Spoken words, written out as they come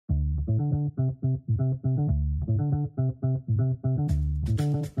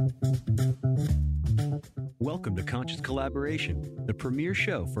Welcome to Conscious Collaboration, the premier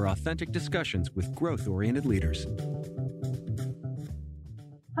show for authentic discussions with growth-oriented leaders.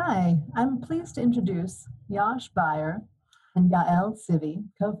 Hi, I'm pleased to introduce Yash Bayer and Yael Civi,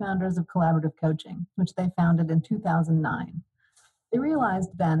 co-founders of Collaborative Coaching, which they founded in 2009. They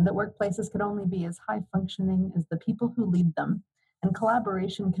realized then that workplaces could only be as high-functioning as the people who lead them, and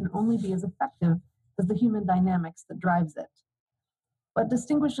collaboration can only be as effective as the human dynamics that drives it. What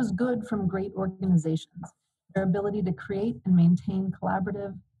distinguishes good from great organizations? Their ability to create and maintain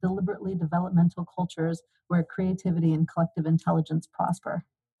collaborative, deliberately developmental cultures where creativity and collective intelligence prosper.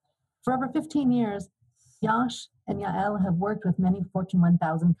 For over 15 years, Yash and Yael have worked with many Fortune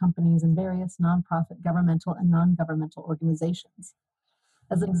 1000 companies and various nonprofit, governmental, and non-governmental organizations.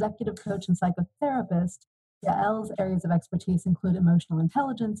 As an executive coach and psychotherapist, Yael's areas of expertise include emotional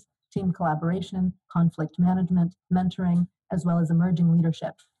intelligence, team collaboration, conflict management, mentoring, as well as emerging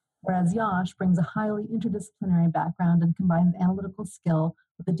leadership. Whereas Yash brings a highly interdisciplinary background and combines analytical skill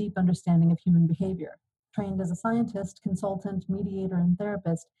with a deep understanding of human behavior. Trained as a scientist, consultant, mediator, and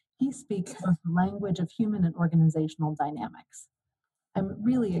therapist, he speaks both the language of human and organizational dynamics. I'm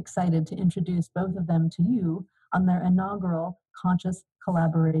really excited to introduce both of them to you on their inaugural Conscious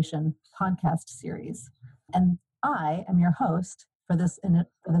Collaboration podcast series. And I am your host for this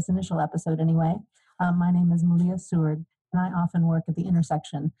initial episode anyway. My name is Malia Seward, and I often work at the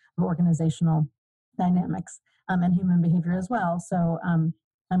intersection of organizational dynamics and human behavior as well. So I'm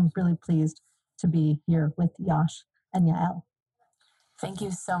really pleased to be here with Yash and Yael. Thank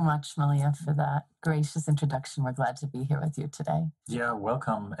you so much, Malia, for that gracious introduction. We're glad to be here with you today. Yeah,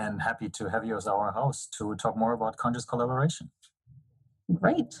 welcome, and happy to have you as our host to talk more about conscious collaboration.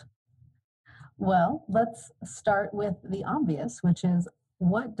 Great. Well, let's start with the obvious, which is,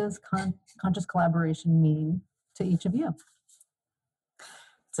 what does conscious collaboration mean to each of you?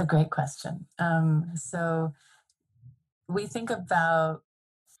 It's a great question. So we think about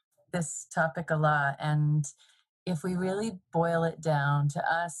this topic a lot, and if we really boil it down to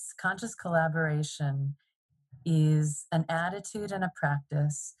us, conscious collaboration is an attitude and a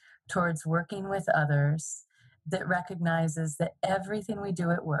practice towards working with others that recognizes that everything we do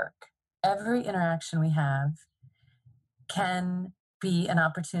at work, every interaction we have, can be an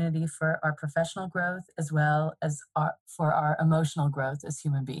opportunity for our professional growth as well as for our emotional growth as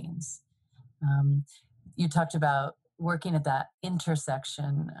human beings. You talked about working at that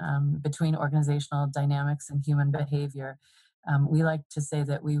intersection between organizational dynamics and human behavior. We like to say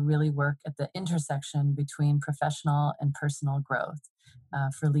that we really work at the intersection between professional and personal growth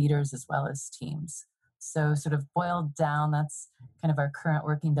for leaders as well as teams. So sort of boiled down, that's kind of our current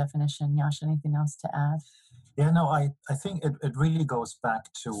working definition. Yash, anything else to add? Yeah, no, I think it really goes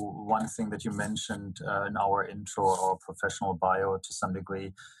back to one thing that you mentioned in our intro or professional bio to some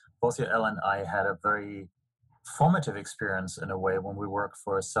degree. Both Yael and I had a very formative experience in a way when we worked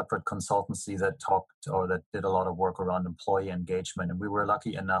for a separate consultancy that did a lot of work around employee engagement. And we were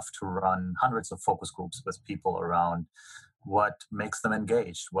lucky enough to run hundreds of focus groups with people around what makes them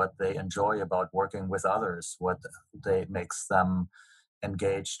engaged, what they enjoy about working with others, what makes them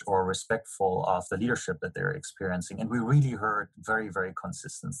engaged or respectful of the leadership that they're experiencing. And we really heard very, very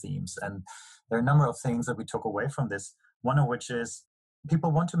consistent themes. And there are a number of things that we took away from this, one of which is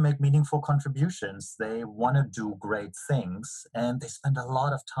people want to make meaningful contributions. They want to do great things, and they spend a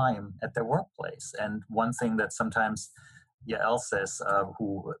lot of time at their workplace. And one thing that sometimes Yael says,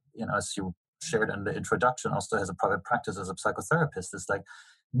 who, as you shared in the introduction, also has a private practice as a psychotherapist, is like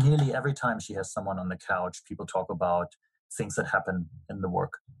nearly every time she has someone on the couch, people talk about things that happen in the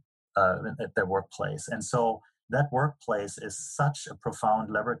work, at their workplace. And so that workplace is such a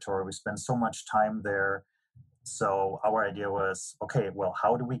profound laboratory. We spend so much time there. So our idea was, okay, well,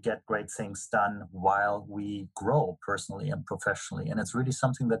 how do we get great things done while we grow personally and professionally? And it's really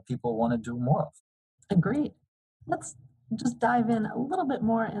something that people want to do more of. Agreed. Let's just dive in a little bit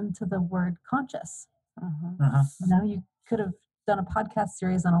more into the word conscious. You could have done a podcast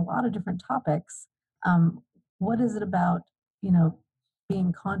series on a lot of different topics. What is it about,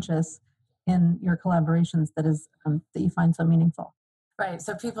 being conscious in your collaborations that you find so meaningful? Right.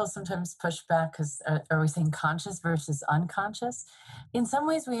 So people sometimes push back because are we saying conscious versus unconscious? In some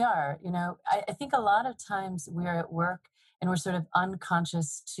ways we are. I think a lot of times we're at work and we're sort of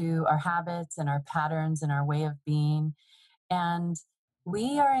unconscious to our habits and our patterns and our way of being. And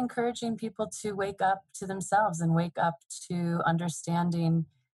we are encouraging people to wake up to themselves and wake up to understanding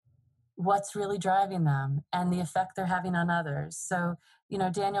what's really driving them and the effect they're having on others. So,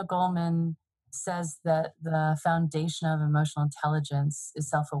 Daniel Goleman says that the foundation of emotional intelligence is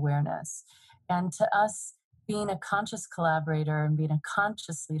self-awareness. And to us, being a conscious collaborator and being a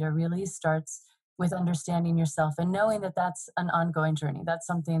conscious leader really starts with understanding yourself and knowing that that's an ongoing journey. That's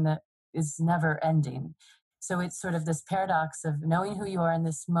something that is never ending. So it's sort of this paradox of knowing who you are in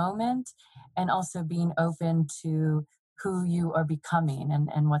this moment and also being open to who you are becoming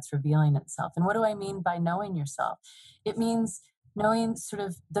and what's revealing itself. And what do I mean by knowing yourself? It means knowing sort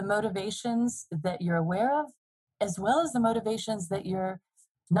of the motivations that you're aware of, as well as the motivations that you're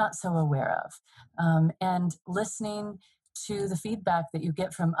not so aware of, and listening to the feedback that you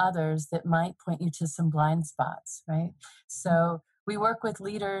get from others that might point you to some blind spots, right? So we work with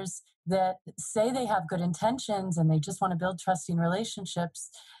leaders that say they have good intentions and they just want to build trusting relationships,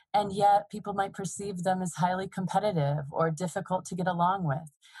 and yet people might perceive them as highly competitive or difficult to get along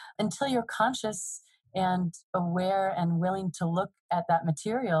with. Until you're conscious and aware and willing to look at that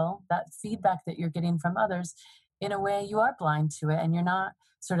material, that feedback that you're getting from others, in a way you are blind to it and you're not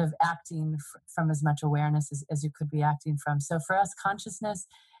sort of acting from as much awareness as you could be acting from. So for us, consciousness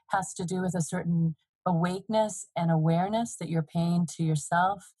has to do with a certain awakeness and awareness that you're paying to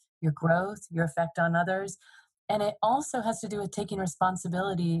yourself, your growth, your effect on others. And it also has to do with taking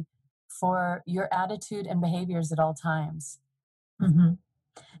responsibility for your attitude and behaviors at all times. Mm-hmm.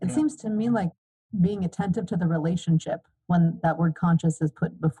 It seems to me like being attentive to the relationship when that word conscious is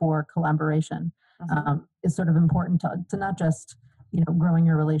put before collaboration is sort of important to not just, growing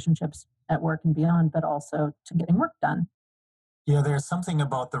your relationships at work and beyond, but also to getting work done. Yeah, there's something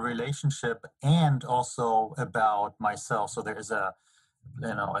about the relationship and also about myself. So there is a,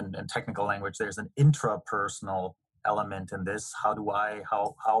 in technical language, there's an intrapersonal element in this. How do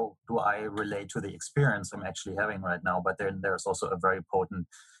I relate to the experience I'm actually having right now? But then there's also a very potent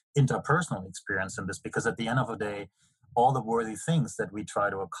interpersonal experience in this, because at the end of the day, all the worthy things that we try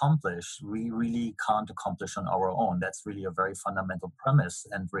to accomplish, we really can't accomplish on our own. That's really a very fundamental premise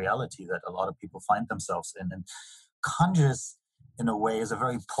and reality that a lot of people find themselves in. And conscious, in a way, is a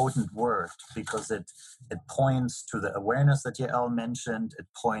very potent word because it points to the awareness that Yael mentioned. It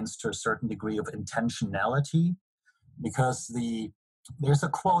points to a certain degree of intentionality, because there's a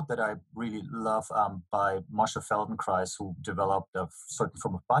quote that I really love by Moshe Feldenkrais, who developed a certain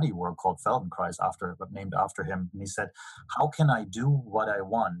form of body work called Feldenkrais, named after him. And he said, "How can I do what I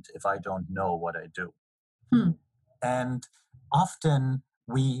want if I don't know what I do?" And often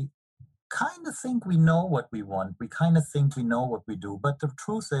we kind of think we know what we want. We kind of think we know what we do. But the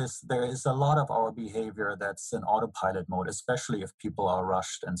truth is, there is a lot of our behavior that's in autopilot mode, especially if people are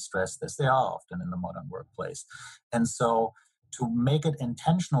rushed and stressed, as they are often in the modern workplace. And so to make it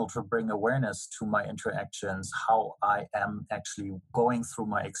intentional, to bring awareness to my interactions, how I am actually going through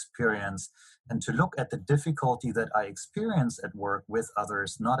my experience, and to look at the difficulty that I experience at work with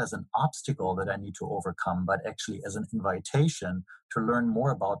others, not as an obstacle that I need to overcome, but actually as an invitation to learn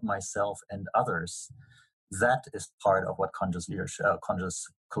more about myself and others. That is part of what conscious leadership, conscious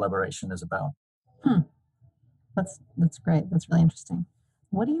collaboration is about. That's great. That's really interesting.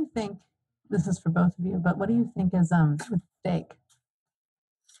 What do you think? This is for both of you, but what do you think is at stake?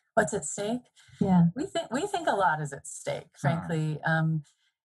 What's at stake? Yeah, we think a lot is at stake. Frankly,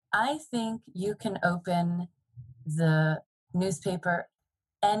 I think you can open the newspaper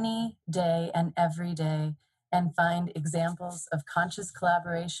any day and every day and find examples of conscious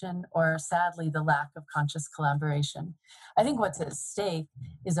collaboration, or sadly, the lack of conscious collaboration. I think what's at stake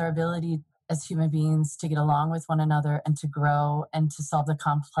is our ability as human beings to get along with one another and to grow and to solve the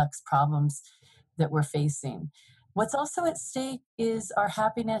complex problems that we're facing. What's also at stake is our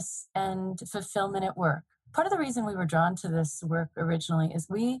happiness and fulfillment at work. Part of the reason we were drawn to this work originally is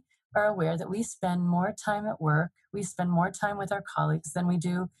we are aware that we spend more time at work, we spend more time with our colleagues than we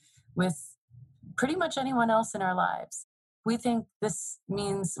do with pretty much anyone else in our lives. We think this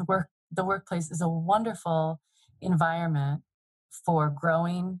means the workplace is a wonderful environment for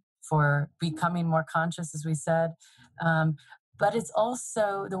growing, for becoming more conscious, as we said. But it's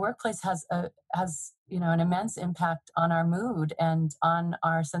also, the workplace has an immense impact on our mood and on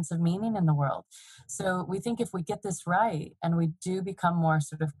our sense of meaning in the world. So we think if we get this right and we do become more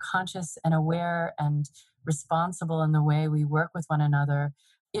sort of conscious and aware and responsible in the way we work with one another,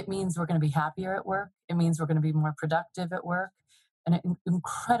 it means we're going to be happier at work. It means we're going to be more productive at work. An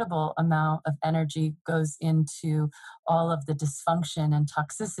incredible amount of energy goes into all of the dysfunction and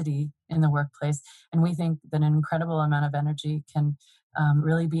toxicity in the workplace. And we think that an incredible amount of energy can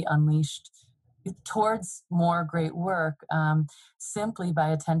really be unleashed towards more great work simply by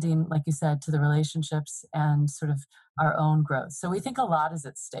attending, like you said, to the relationships and sort of our own growth. So we think a lot is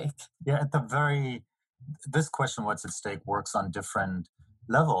at stake. Yeah, this question, what's at stake, works on different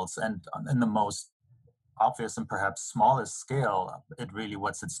levels. And in the most obvious and perhaps smallest scale, it really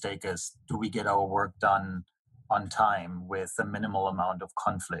what's at stake is, do we get our work done on time with a minimal amount of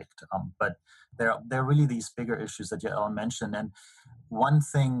conflict? But there are really these bigger issues that Yael mentioned. And one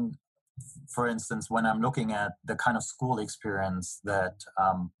thing, for instance, when I'm looking at the kind of school experience that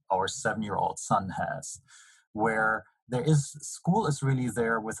our 7-year-old son has, where school is really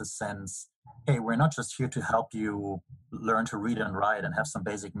there with a sense, hey, we're not just here to help you learn to read and write and have some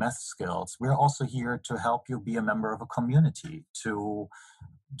basic math skills. We're also here to help you be a member of a community, to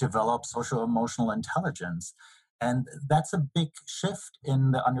develop social emotional intelligence. And that's a big shift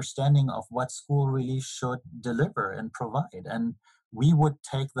in the understanding of what school really should deliver and provide. And we would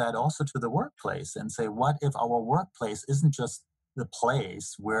take that also to the workplace and say, what if our workplace isn't just the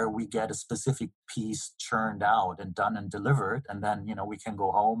place where we get a specific piece churned out and done and delivered, and then, we can go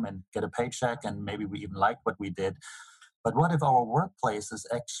home and get a paycheck and maybe we even like what we did. But what if our workplace is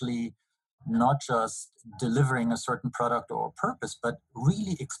actually not just delivering a certain product or purpose, but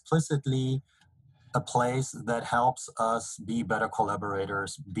really explicitly a place that helps us be better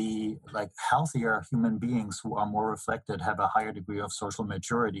collaborators, be like healthier human beings who are more reflected, have a higher degree of social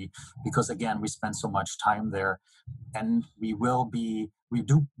maturity, because again, we spend so much time there. And we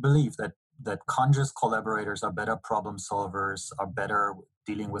do believe that conscious collaborators are better problem solvers, are better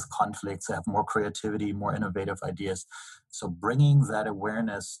dealing with conflicts, have more creativity, more innovative ideas. So bringing that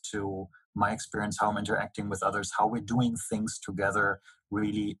awareness to my experience, how I'm interacting with others, how we're doing things together,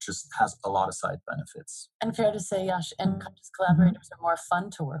 really just has a lot of side benefits. And fair to say, Yash, and conscious collaborators are more fun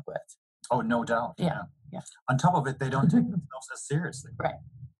to work with. Oh, no doubt. Yeah. On top of it, they don't take themselves as seriously.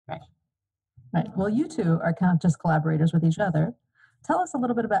 Right. Well, you two are conscious collaborators with each other. Tell us a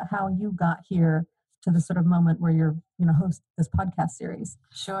little bit about how you got here to the sort of moment where you're, host this podcast series.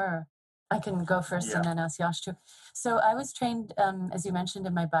 Sure. I can go first and then ask Yash too. So I was trained, as you mentioned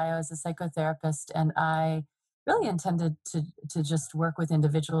in my bio, as a psychotherapist, and I really intended to just work with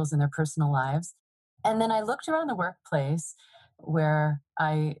individuals in their personal lives. And then I looked around the workplace where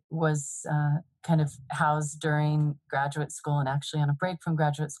I was kind of housed during graduate school and actually on a break from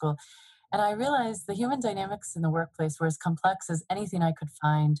graduate school. And I realized the human dynamics in the workplace were as complex as anything I could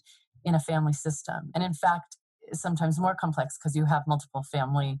find in a family system. And in fact, sometimes more complex because you have multiple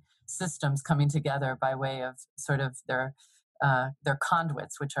family systems coming together by way of sort of their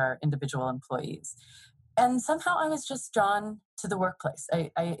conduits, which are individual employees. And somehow I was just drawn to the workplace.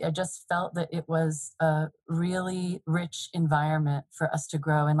 I just felt that it was a really rich environment for us to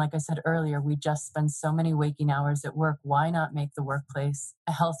grow. And like I said earlier, we just spend so many waking hours at work. Why not make the workplace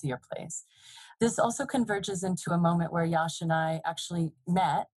a healthier place? This also converges into a moment where Yash and I actually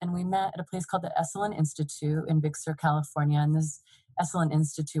met, and we met at a place called the Esalen Institute in Big Sur, California. And this Esalen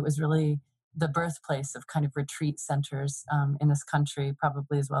Institute was really the birthplace of kind of retreat centers in this country,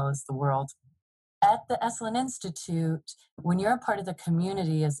 probably as well as the world. At the Esalen Institute, when you're a part of the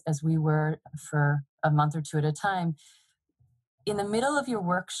community, as we were for a month or two at a time, in the middle of your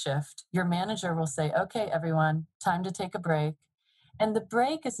work shift, your manager will say, okay, everyone, time to take a break. And the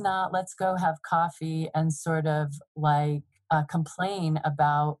break is not, let's go have coffee and sort of like complain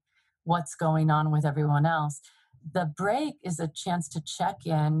about what's going on with everyone else. The break is a chance to check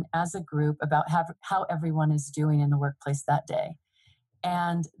in as a group about how everyone is doing in the workplace that day.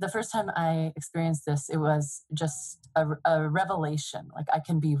 And the first time I experienced this, it was just a revelation. Like, I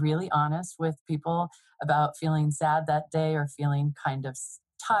can be really honest with people about feeling sad that day, or feeling kind of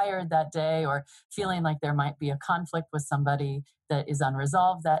tired that day, or feeling like there might be a conflict with somebody that is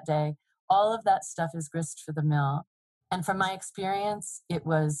unresolved that day. All of that stuff is grist for the mill. And from my experience, it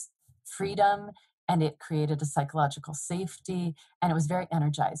was freedom, and it created a psychological safety, and it was very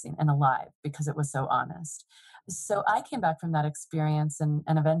energizing and alive because it was so honest. So I came back from that experience, and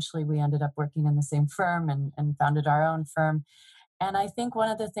eventually we ended up working in the same firm and founded our own firm. And I think one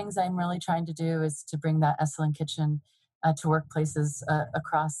of the things I'm really trying to do is to bring that Esalen Kitchen to workplaces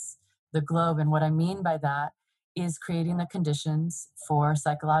across the globe. And what I mean by that is creating the conditions for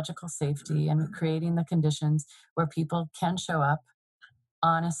psychological safety, and creating the conditions where people can show up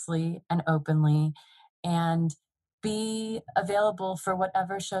honestly and openly and be available for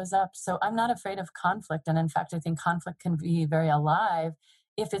whatever shows up. So I'm not afraid of conflict. And in fact, I think conflict can be very alive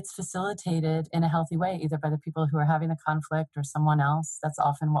if it's facilitated in a healthy way, either by the people who are having the conflict or someone else. That's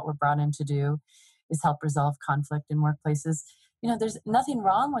often what we're brought in to do, is help resolve conflict in workplaces. There's nothing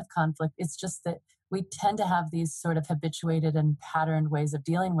wrong with conflict. It's just that we tend to have these sort of habituated and patterned ways of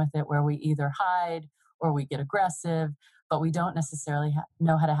dealing with it, where we either hide or we get aggressive, but we don't necessarily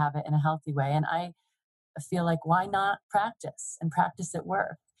know how to have it in a healthy way. And I feel like, why not practice at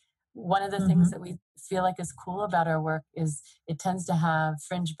work? One of the things that we feel like is cool about our work is it tends to have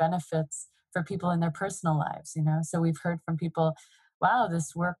fringe benefits for people in their personal lives, you know? So we've heard from people, wow,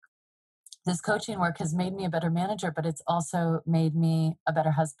 this coaching work has made me a better manager, but it's also made me a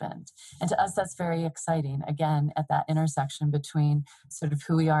better husband. And to us, that's very exciting. Again, at that intersection between sort of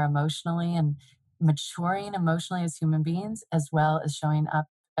who we are emotionally and maturing emotionally as human beings, as well as showing up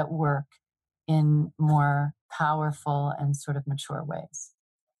at work in more powerful and sort of mature ways.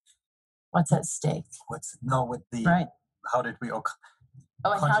 What's at stake? Right. How did we? And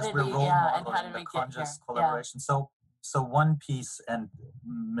how did we get conscious here? collaboration? Yeah. So one piece, and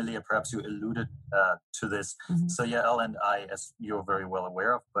Milia, perhaps you alluded to this. Mm-hmm. So Yael and I, as you're very well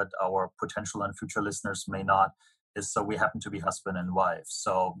aware of, but our potential and future listeners may not, is so we happen to be husband and wife.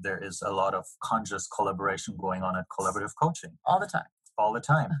 So there is a lot of conscious collaboration going on at Collaborative Coaching. All the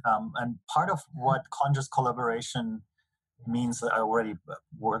time. And part of what conscious collaboration means, I already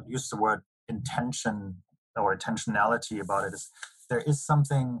used the word intention or intentionality about it, is there is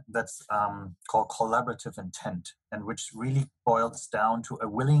something that's called collaborative intent, and which really boils down to a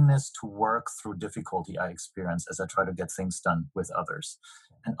willingness to work through difficulty I experience as I try to get things done with others.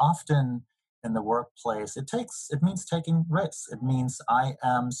 And often in the workplace, it means taking risks. It means I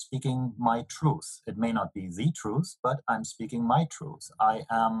am speaking my truth. It may not be the truth, but I'm speaking my truth. I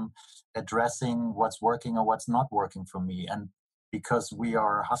am addressing what's working or what's not working for me. And because we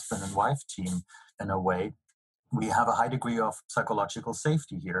are a husband and wife team in a way, we have a high degree of psychological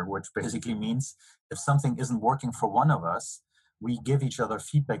safety here, which basically means if something isn't working for one of us, we give each other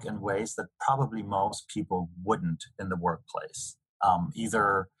feedback in ways that probably most people wouldn't in the workplace.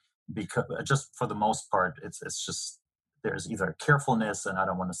 Either because, just for the most part, it's just there's either carefulness and I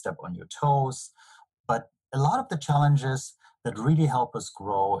don't want to step on your toes, but a lot of the challenges that really help us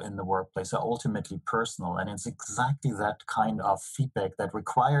grow in the workplace are ultimately personal. And it's exactly that kind of feedback that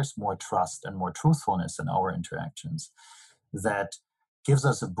requires more trust and more truthfulness in our interactions that gives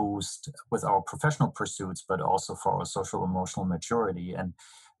us a boost with our professional pursuits, but also for our social emotional maturity. And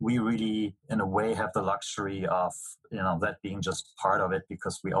we really, in a way, have the luxury of, that being just part of it,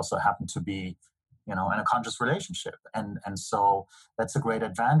 because we also happen to be, in a conscious relationship. And so that's a great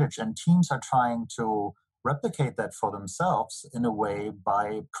advantage. And teams are trying to replicate that for themselves in a way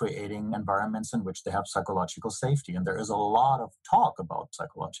by creating environments in which they have psychological safety. And there is a lot of talk about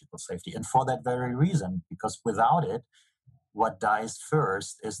psychological safety. And for that very reason, because without it, what dies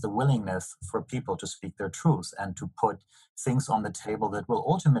first is the willingness for people to speak their truth and to put things on the table that will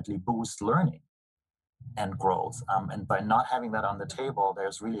ultimately boost learning and growth. And by not having that on the table,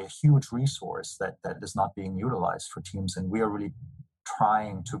 there's really a huge resource that is not being utilized for teams. And we are really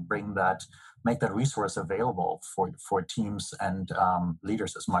trying to make that resource available for teams and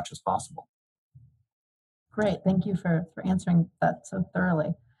leaders as much as possible. Great. Thank you for answering that so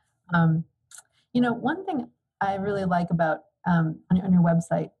thoroughly. One thing I really like about on your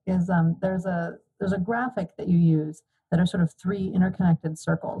website is there's a graphic that you use that are sort of three interconnected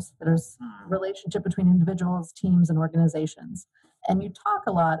circles. There's a relationship between individuals, teams, and organizations. And you talk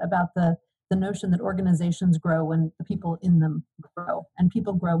a lot about the notion that organizations grow when the people in them grow, and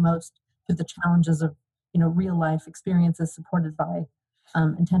people grow most through the challenges of real life experiences supported by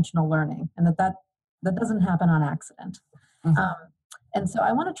intentional learning, and that doesn't happen on accident. Mm-hmm. And so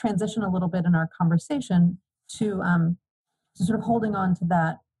I want to transition a little bit in our conversation to sort of holding on to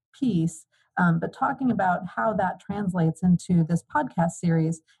that piece, but talking about how that translates into this podcast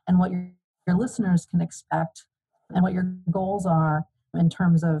series and what your listeners can expect and what your goals are in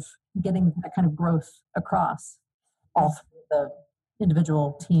terms of getting that kind of growth across all the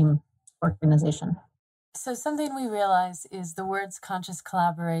individual, team, organization. So something we realize is the words conscious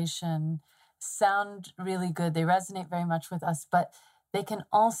collaboration sound really good. They resonate very much with us, but they can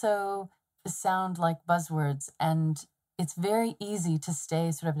also sound like buzzwords. And it's very easy to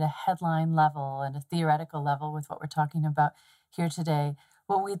stay sort of at a headline level and a theoretical level with what we're talking about here today.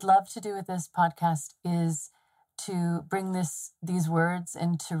 What we'd love to do with this podcast is to bring these words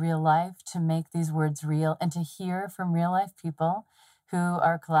into real life, to make these words real, and to hear from real life people who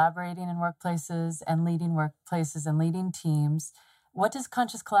are collaborating in workplaces and leading workplaces and leading teams. What does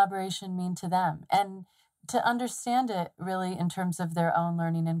conscious collaboration mean to them? And to understand it really in terms of their own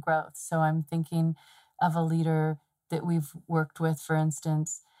learning and growth. So I'm thinking of a leader that we've worked with, for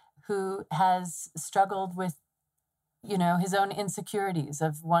instance, who has struggled with, his own insecurities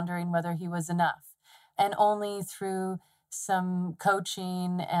of wondering whether he was enough. And only through some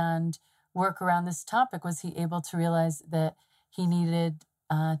coaching and work around this topic was he able to realize that he needed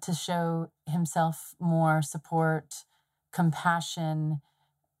to show himself more support, compassion,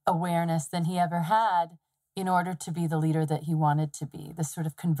 awareness than he ever had in order to be the leader that he wanted to be. This sort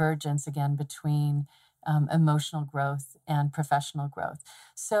of convergence, again, between emotional growth and professional growth.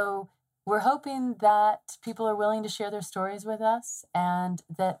 So we're hoping that people are willing to share their stories with us, and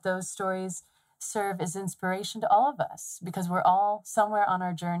that those stories serve as inspiration to all of us, because we're all somewhere on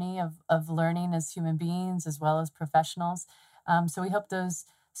our journey of learning as human beings as well as professionals. So we hope those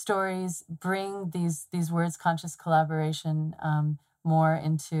stories bring these words, conscious collaboration, more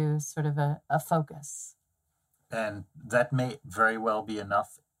into sort of a focus. And that may very well be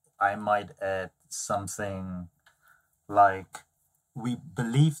enough. I might add something like, we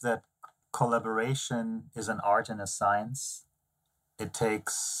believe that collaboration is an art and a science. It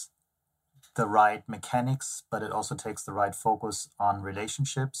takes the right mechanics, but it also takes the right focus on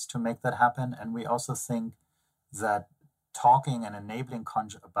relationships to make that happen. And we also think that talking and enabling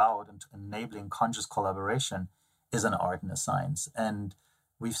conscious collaboration is an art and a science. And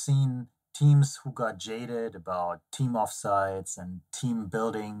we've seen teams who got jaded about team offsites and team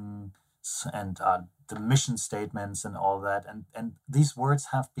building and the mission statements and all that. And these words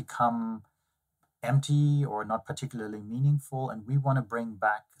have become empty or not particularly meaningful. And we want to bring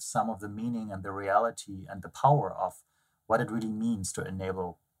back some of the meaning and the reality and the power of what it really means to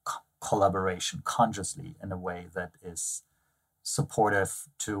enable collaboration consciously in a way that is supportive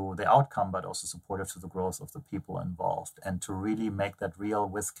to the outcome, but also supportive to the growth of the people involved. And to really make that real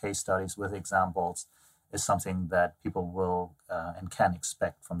with case studies, with examples, is something that people will and can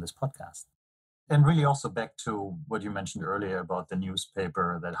expect from this podcast. And really also back to what you mentioned earlier about the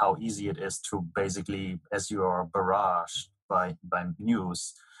newspaper, that how easy it is to basically, as you are barraged by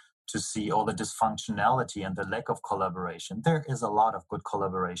news, to see all the dysfunctionality and the lack of collaboration. There is a lot of good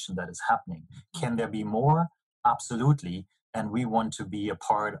collaboration that is happening. Can there be more? Absolutely. And we want to be a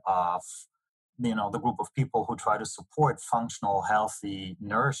part of, the group of people who try to support functional, healthy,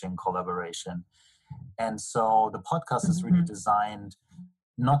 nourishing collaboration. And so the podcast is really designed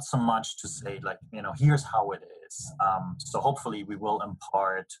not so much to say, like, here's how it is. So hopefully we will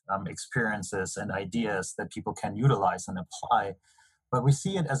impart experiences and ideas that people can utilize and apply. But we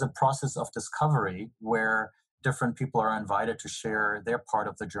see it as a process of discovery where different people are invited to share their part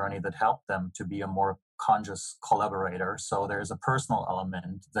of the journey that helped them to be a more conscious collaborator. So there's a personal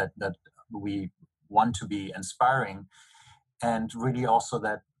element that we want to be inspiring, and really also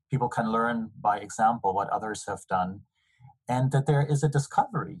that people can learn by example what others have done, and that there is a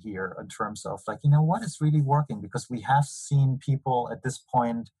discovery here in terms of, like, what is really working, because we have seen people at this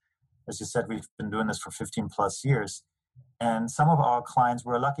point, as you said, we've been doing this for 15 plus years, and some of our clients,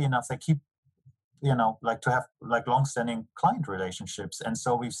 we're lucky enough, they keep like to have like long-standing client relationships. And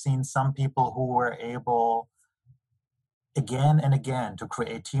so we've seen some people who were able again and again to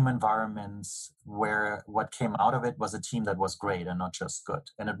create team environments where what came out of it was a team that was great and not just good.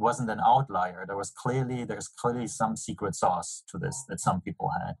 And it wasn't an outlier. There's clearly some secret sauce to this that some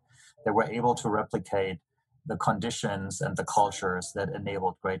people had. They were able to replicate the conditions and the cultures that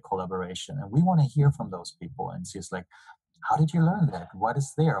enabled great collaboration. And we want to hear from those people and see, it's like, how did you learn that? What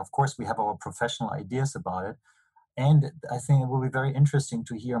is there? Of course, we have our professional ideas about it. And I think it will be very interesting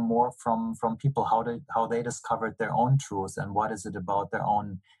to hear more from people, how they discovered their own truth, and what is it about their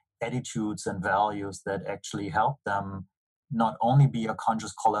own attitudes and values that actually help them not only be a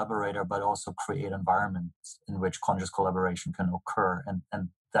conscious collaborator, but also create environments in which conscious collaboration can occur. And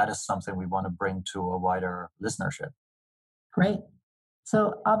that is something we want to bring to a wider listenership. Great.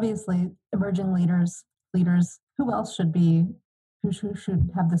 So obviously, emerging leaders, who else should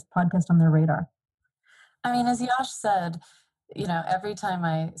have this podcast on their radar? I mean, as Yash said, every time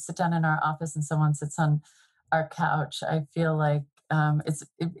I sit down in our office and someone sits on our couch, I feel like it's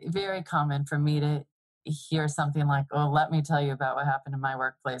very common for me to hear something like, "Oh, let me tell you about what happened in my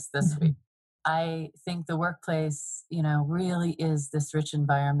workplace this week." I think the workplace, really is this rich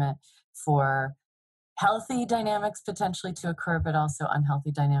environment for healthy dynamics potentially to occur, but also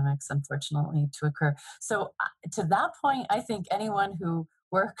unhealthy dynamics, unfortunately, to occur. So to that point, I think anyone who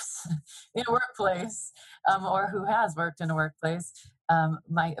works in a workplace or who has worked in a workplace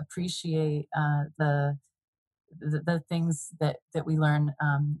might appreciate the things that we learn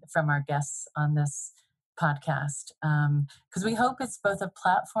from our guests on this podcast, because we hope it's both a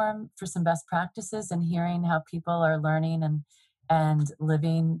platform for some best practices and hearing how people are learning and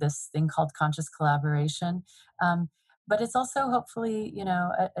living this thing called conscious collaboration. But it's also hopefully,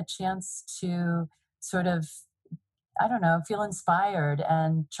 a chance to sort of, feel inspired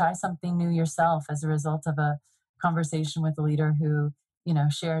and try something new yourself as a result of a conversation with a leader who,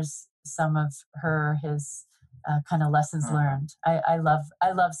 shares some of his kind of lessons learned. I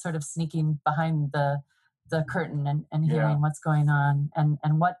love sort of sneaking behind the curtain and hearing what's going on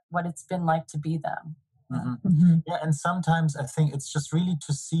and what it's been like to be them. Yeah, and sometimes I think it's just really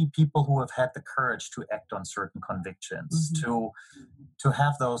to see people who have had the courage to act on certain convictions, to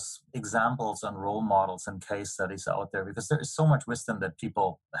have those examples and role models and case studies out there, because there is so much wisdom that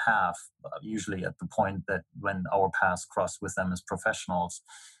people have, usually at the point that when our paths cross with them as professionals.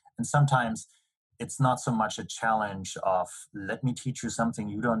 And sometimes it's not so much a challenge of, let me teach you something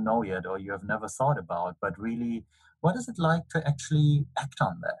you don't know yet or you have never thought about, but really, what is it like to actually act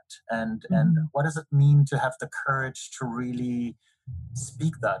on that? And what does it mean to have the courage to really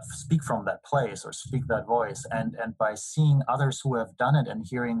speak from that place or speak that voice? And by seeing others who have done it and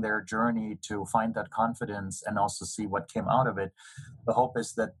hearing their journey to find that confidence and also see what came out of it, the hope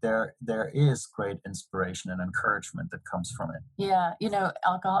is that there is great inspiration and encouragement that comes from it. Yeah, in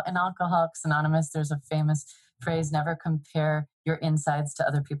Alcoholics Anonymous, there's a famous phrase, never compare your insides to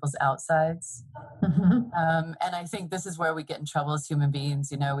other people's outsides. And I think this is where we get in trouble as human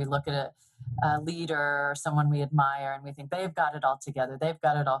beings. We look at a leader or someone we admire and we think they've got it all together. They've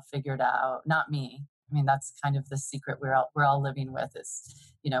got it all figured out. Not me. I mean, that's kind of the secret we're all living with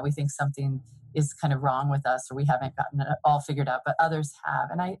is, we think something is kind of wrong with us or we haven't gotten it all figured out, but others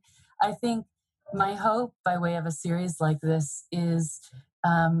have. And I think my hope by way of a series like this is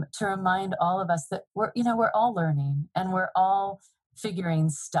to remind all of us that we're all learning and we're all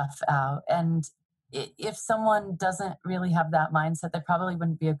figuring stuff out. And if someone doesn't really have that mindset, they probably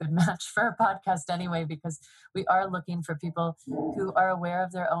wouldn't be a good match for a podcast anyway, because we are looking for people who are aware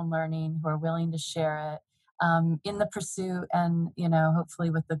of their own learning, who are willing to share it in the pursuit and, hopefully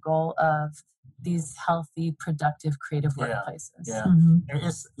with the goal of these healthy, productive, creative workplaces. Yeah. It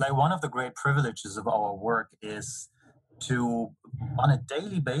is like one of the great privileges of our work is to, on a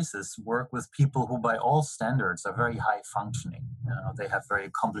daily basis, work with people who by all standards are very high functioning. They have very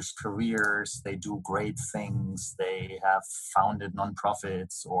accomplished careers, they do great things, they have founded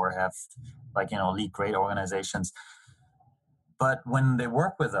nonprofits or have lead great organizations. But when they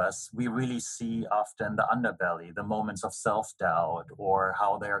work with us, we really see often the underbelly, the moments of self-doubt, or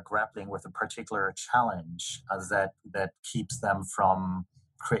how they are grappling with a particular challenge that keeps them from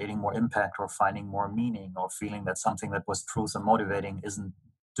creating more impact or finding more meaning or feeling that something that was truth and motivating isn't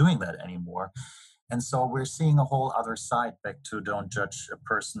doing that anymore. And so we're seeing a whole other side, back to don't judge a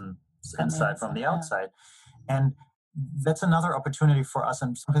person's inside from the outside. And that's another opportunity for us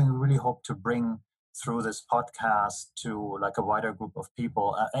and something we really hope to bring through this podcast to a wider group of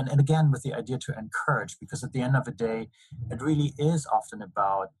people. And again, with the idea to encourage, because at the end of the day, it really is often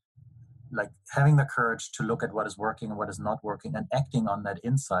about having the courage to look at what is working and what is not working and acting on that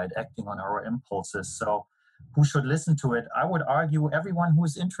insight, acting on our impulses. So who should listen to it? I would argue everyone who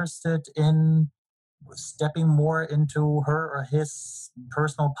is interested in stepping more into her or his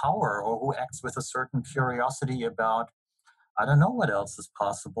personal power, or who acts with a certain curiosity about, I don't know what else is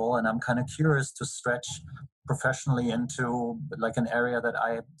possible, and I'm kind of curious to stretch professionally into an area that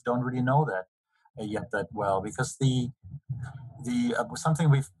I don't really know that yet that well, because the something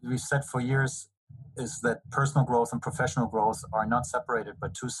we've said for years is that personal growth and professional growth are not separated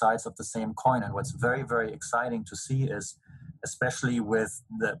but two sides of the same coin. And what's very, very exciting to see is, especially with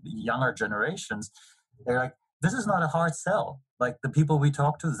the younger generations, they're like, this is not a hard sell. The people we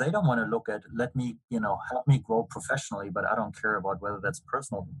talk to, they don't want to look at, let me, help me grow professionally, but I don't care about whether that's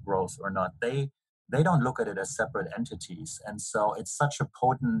personal growth or not. They don't look at it as separate entities. And so it's such a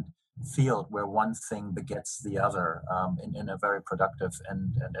potent field where one thing begets the other in a very productive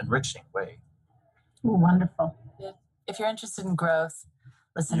and enriching way. Ooh, wonderful. If you're interested in growth,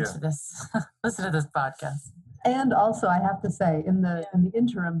 listen to this. Listen to this podcast. And also, I have to say, in the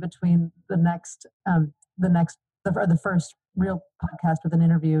interim between the first real podcast with an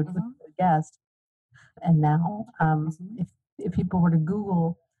interview with a guest, and now, if people were to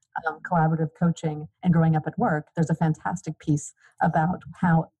Google collaborative coaching and growing up at work, there's a fantastic piece about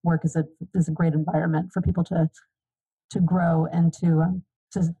how work is a great environment for people to grow and to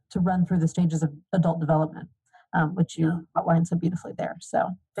run through the stages of adult development, which you outlined so beautifully there.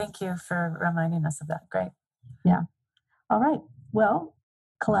 So thank you for reminding us of that. Great. Yeah. All right. Well,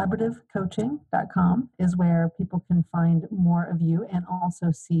 collaborativecoaching.com is where people can find more of you and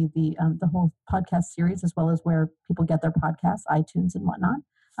also see the whole podcast series, as well as where people get their podcasts, iTunes and whatnot.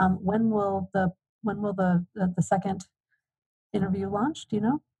 When will the second interview launch? Do you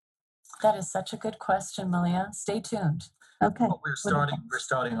know? That is such a good question, Malia. Stay tuned. Okay. Well, we're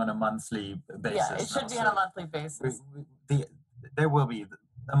starting on a monthly basis. Yeah, it should be on a monthly basis. There will be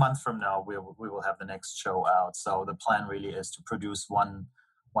a month from now. We will have the next show out. So the plan really is to produce one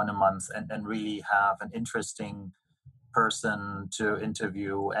a month and really have an interesting person to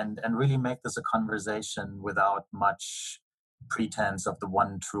interview and really make this a conversation without much pretense of the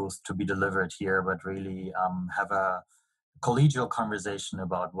one truth to be delivered here, but really have a collegial conversation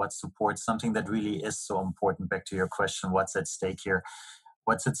about what supports something that really is so important. Back to your question, what's at stake here?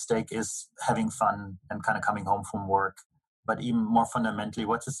 What's at stake is having fun and kind of coming home from work. But even more fundamentally,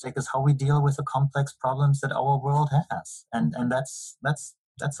 what's at stake is how we deal with the complex problems that our world has. And that's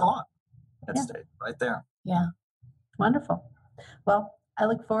a lot at stake right there. Yeah. Wonderful. Well, I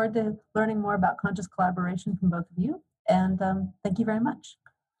look forward to learning more about conscious collaboration from both of you. And thank you very much.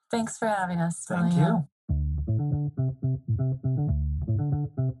 Thanks for having us. Thank you.